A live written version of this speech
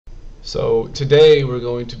So today we're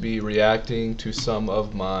going to be reacting to some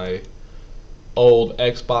of my old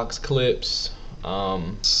Xbox clips.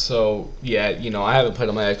 So yeah, I haven't played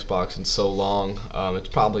on my Xbox in so long. It's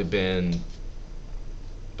probably been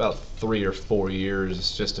about 3 or 4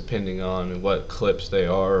 years, just depending on what clips they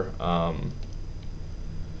are.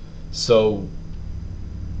 So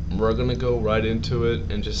we're gonna go right into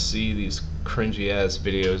it and just see these cringy ass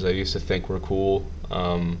videos I used to think were cool.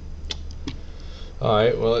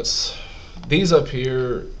 Alright, well, these up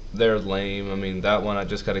here, they're lame. I mean, that one I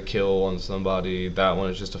just got a kill on somebody. That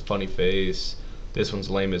one is just a funny face. This one's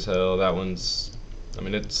lame as hell. That one's, I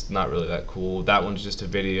mean, it's not really that cool. That one's just a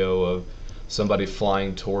video of somebody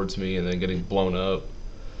flying towards me and then getting blown up.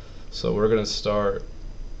 So we're gonna start,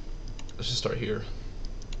 let's just start here.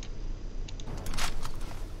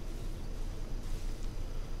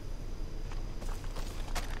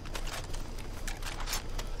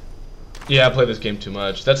 Yeah, I play this game too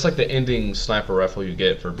much. That's like the ending sniper rifle you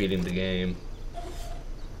get for beating the game.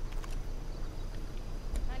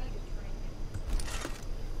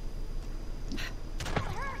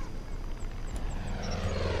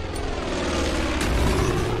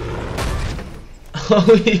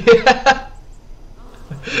 Oh yeah!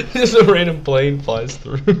 Just a random plane flies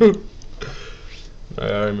through.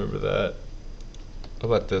 Alright, I remember that. What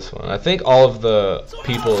about this one? I think all of the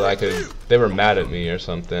people that they were mad at me or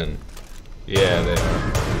something. Yeah, they are.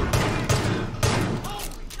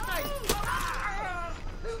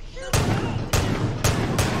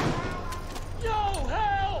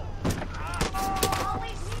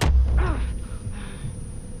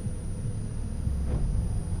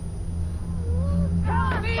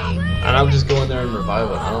 And I'm just going there and revive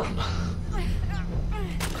it. I don't know.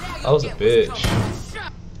 I was a bitch.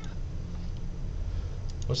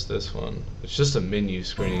 What's this one? It's just a menu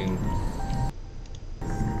screen.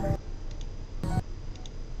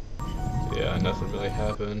 Yeah, nothing really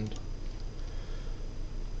happened.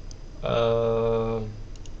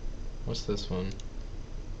 What's this one?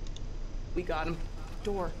 We got him.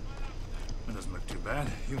 Door. It doesn't look too bad.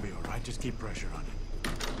 You'll be alright. Just keep pressure on it.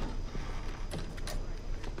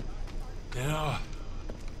 Yeah.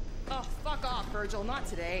 Oh, fuck off, Virgil. Not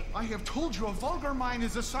today. I have told you a vulgar mind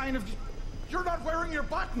is a sign of... You're not wearing your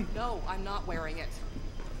button. No, I'm not wearing it.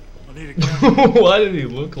 I need a camera. Why did he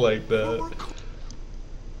look like that?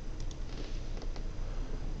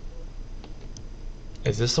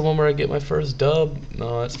 Is this the one where I get my first dub?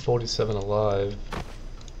 No, that's 47 Alive.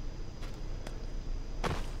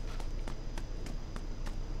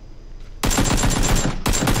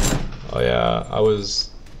 Oh yeah, I was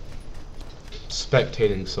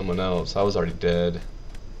spectating someone else. I was already dead.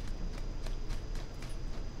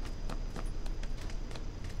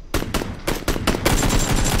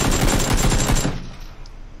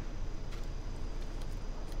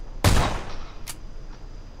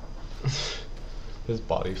 His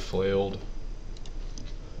body flailed.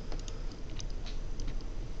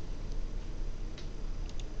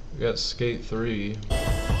 We got Skate 3.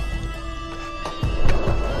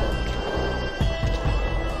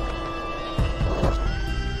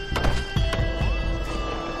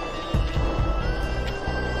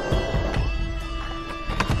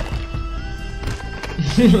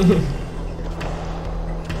 What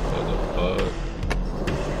the fuck?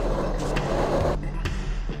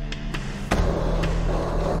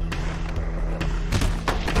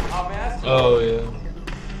 Oh yeah.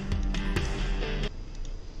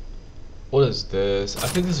 What is this? I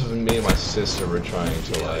think this was me and my sister were trying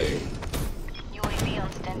to like. UAV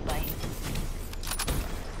on standby.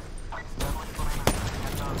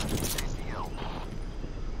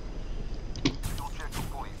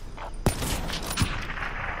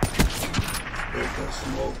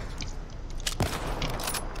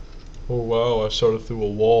 Oh wow! I shot it through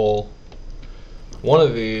a wall. One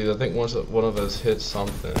of these, I think one of us hit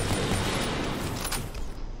something.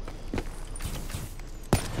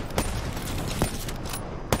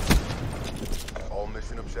 All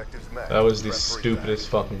mission objectives met. That was the stupidest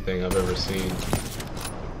fucking thing I've ever seen.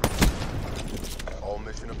 All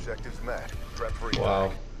mission objectives met. Prep for evac.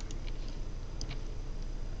 Wow.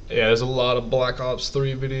 Yeah, there's a lot of Black Ops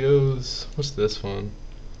 3 videos. What's this one?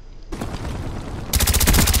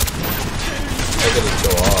 I gotta just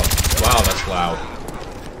go off. Wow, that's loud.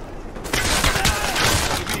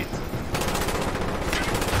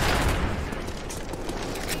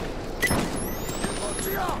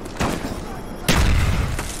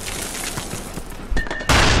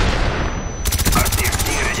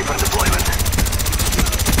 Ready for deployment.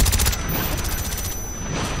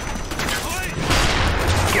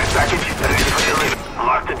 Get package ready for delivery.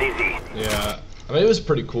 Mark the DZ. Yeah, I mean, it was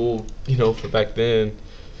pretty cool, you know, for back then.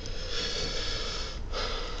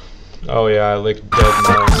 Oh yeah, I licked dead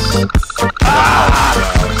mouse. Wow.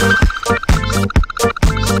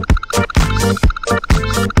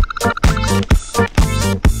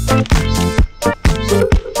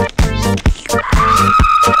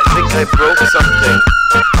 I think I broke something.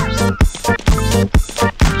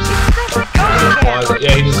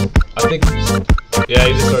 Yeah, he just, I think, yeah,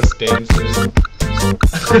 he just starts dancing.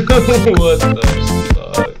 What the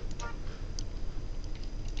fuck?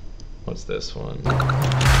 What's this one? Is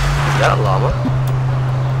that a llama?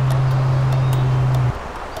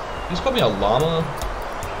 You just called me a llama?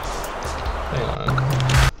 Hang on.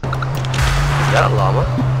 Is that a llama?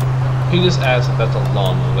 He just asked if that's a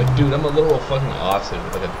llama. Like, dude, I'm a literal fucking ostrich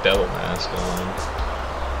with like a devil mask on.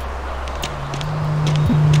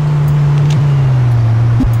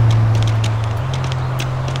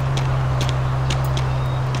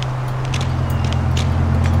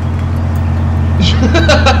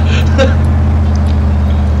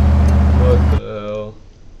 What the hell?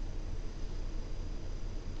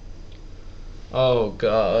 Oh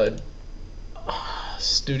god.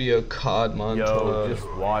 Studio COD montage. Yo, just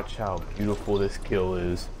watch how beautiful this kill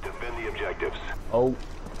is. Defend the objectives. Oh,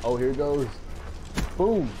 here it goes.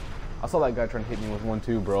 Boom. I saw that guy trying to hit me with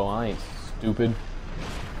 1-2, bro. I ain't stupid.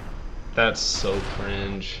 That's so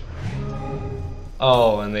cringe.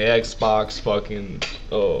 Oh, and the Xbox fucking,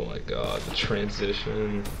 oh my god, the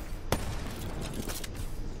transition.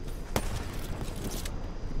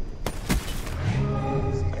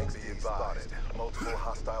 HCXD spotted. Multiple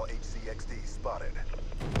hostile HCXD spotted.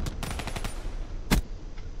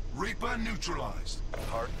 Reaper neutralized.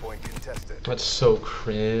 Hard point contested. That's so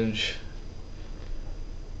cringe.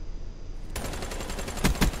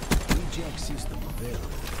 Reject system available.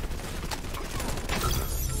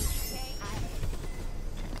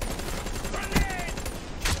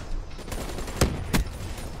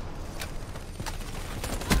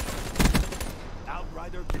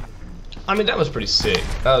 Outrider. I mean, that was pretty sick.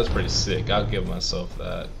 That was pretty sick. I'll give myself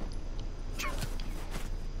that.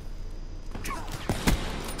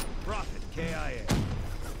 Prophet KIA.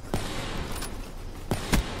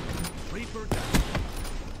 Reaper down.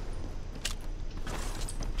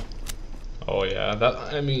 Oh yeah, that,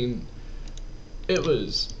 I mean, it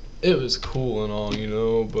was cool and all, you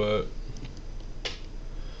know, but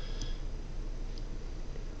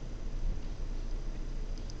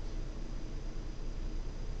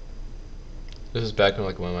this is back when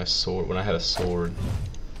like when I had a sword.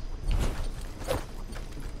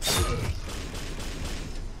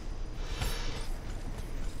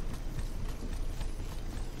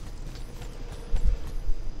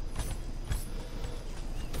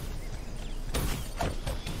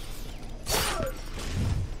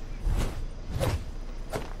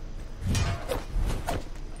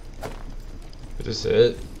 Is this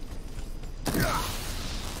it?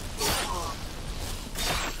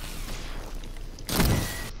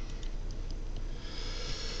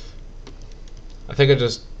 I think I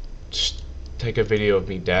just take a video of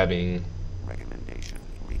me dabbing. Recommendation: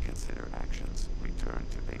 reconsider actions. Return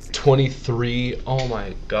to basic. 23. Oh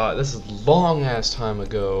my god, this is long ass time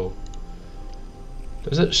ago.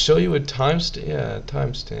 Does it show you a timestamp? Yeah,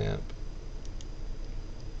 timestamp.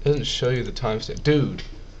 Doesn't show you the timestamp, dude.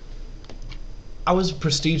 I was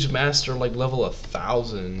Prestige Master like level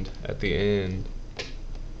 1000 at the end.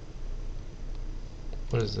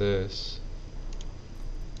 What is this?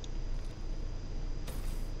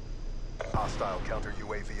 Hostile counter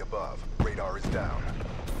UAV above. Radar is down.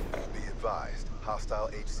 Be advised. Hostile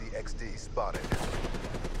HCXD spotted.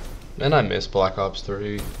 Man, I miss Black Ops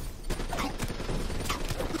 3.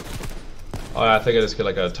 Oh, I think I just get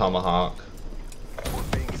like a tomahawk. We're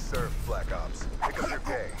being served, Black Ops. Pick up your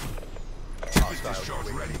game. Hostile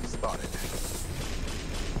UAV spotted.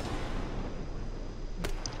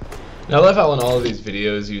 Now I love how in all of these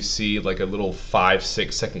videos you see like a little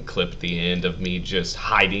 5-6 second clip at the end of me just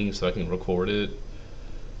hiding so I can record it.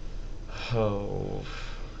 Oh,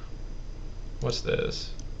 what's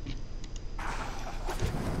this?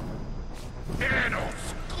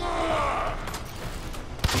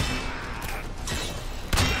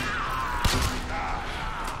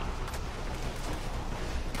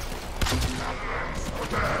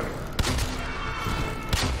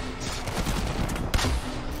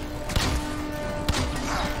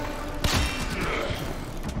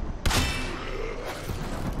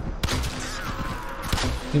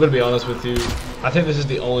 I'm gonna be honest with you, I think this is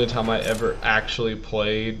the only time I ever actually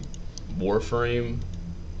played Warframe,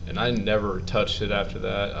 and I never touched it after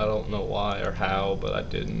that. I don't know why or how, but I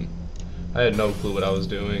didn't. I had no clue what I was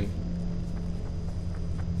doing.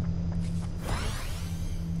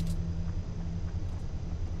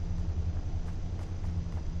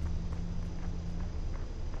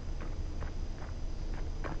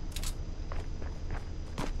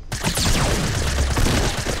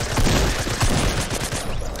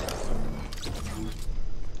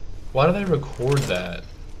 Why did I record that?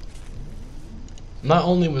 Not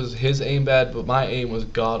only was his aim bad, but my aim was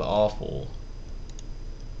god awful.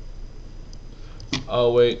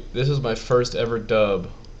 Oh wait, this is my first ever dub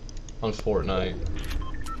on Fortnite.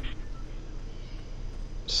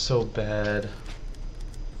 So bad.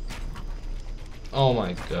 Oh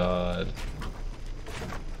my god.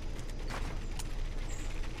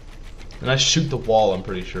 And I shoot the wall, I'm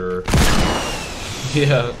pretty sure.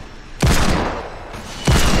 Yeah.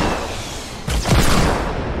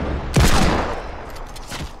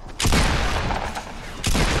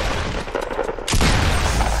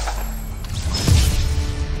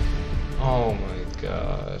 Oh my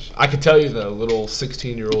gosh. I could tell you the little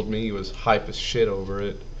 16-year-old me was hype as shit over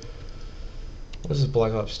it. What is this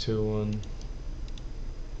Black Ops 2 one?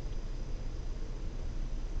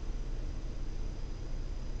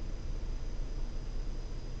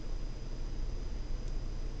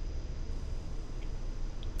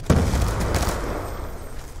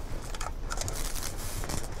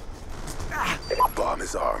 Bomb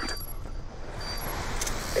is armed.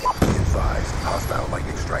 Be advised, hostile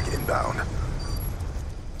lightning strike inbound.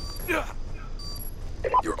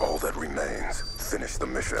 You're all that remains. Finish the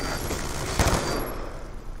mission.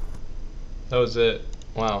 That was it.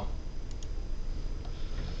 Wow.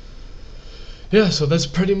 Yeah, so that's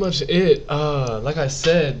pretty much it. Like I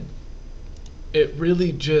said, it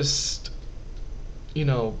really just, you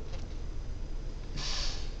know,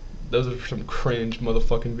 those are some cringe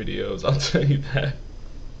motherfucking videos, I'll tell you that.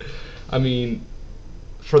 I mean,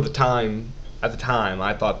 for the time, at the time,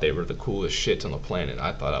 I thought they were the coolest shit on the planet.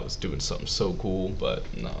 I thought I was doing something so cool, but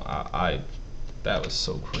no, that was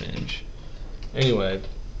so cringe. Anyway,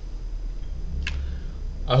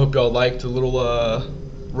 I hope y'all liked the little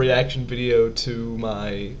reaction video to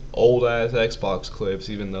my old ass Xbox clips,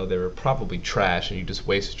 even though they were probably trash and you just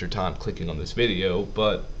wasted your time clicking on this video.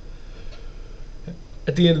 But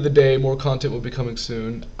at the end of the day, more content will be coming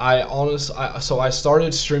soon. So I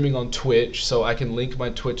started streaming on Twitch, so I can link my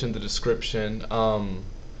Twitch in the description.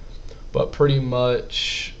 But pretty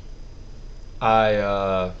much,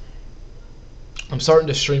 I'm starting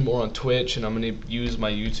to stream more on Twitch, and I'm gonna use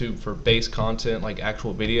my YouTube for base content, like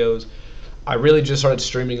actual videos. I really just started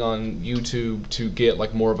streaming on YouTube to get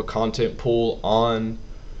like more of a content pool on,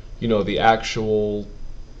 you know, the actual,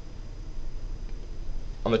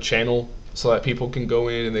 on the channel, so that people can go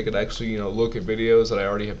in and they could actually, you know, look at videos that I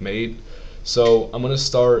already have made. So I'm gonna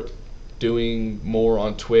start doing more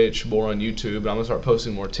on Twitch, more on YouTube, and I'm gonna start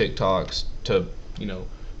posting more TikToks to, you know,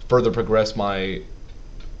 further progress my,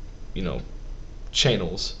 you know,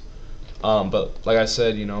 channels. But like I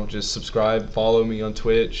said, you know, just subscribe, follow me on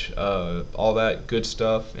Twitch, all that good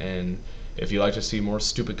stuff. And if you like to see more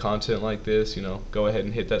stupid content like this, you know, go ahead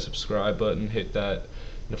and hit that subscribe button, hit that,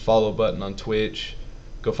 you know, follow button on Twitch.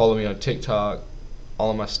 Go follow me on TikTok,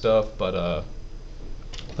 all of my stuff. But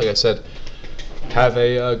like I said, have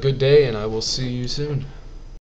a good day, and I will see you soon.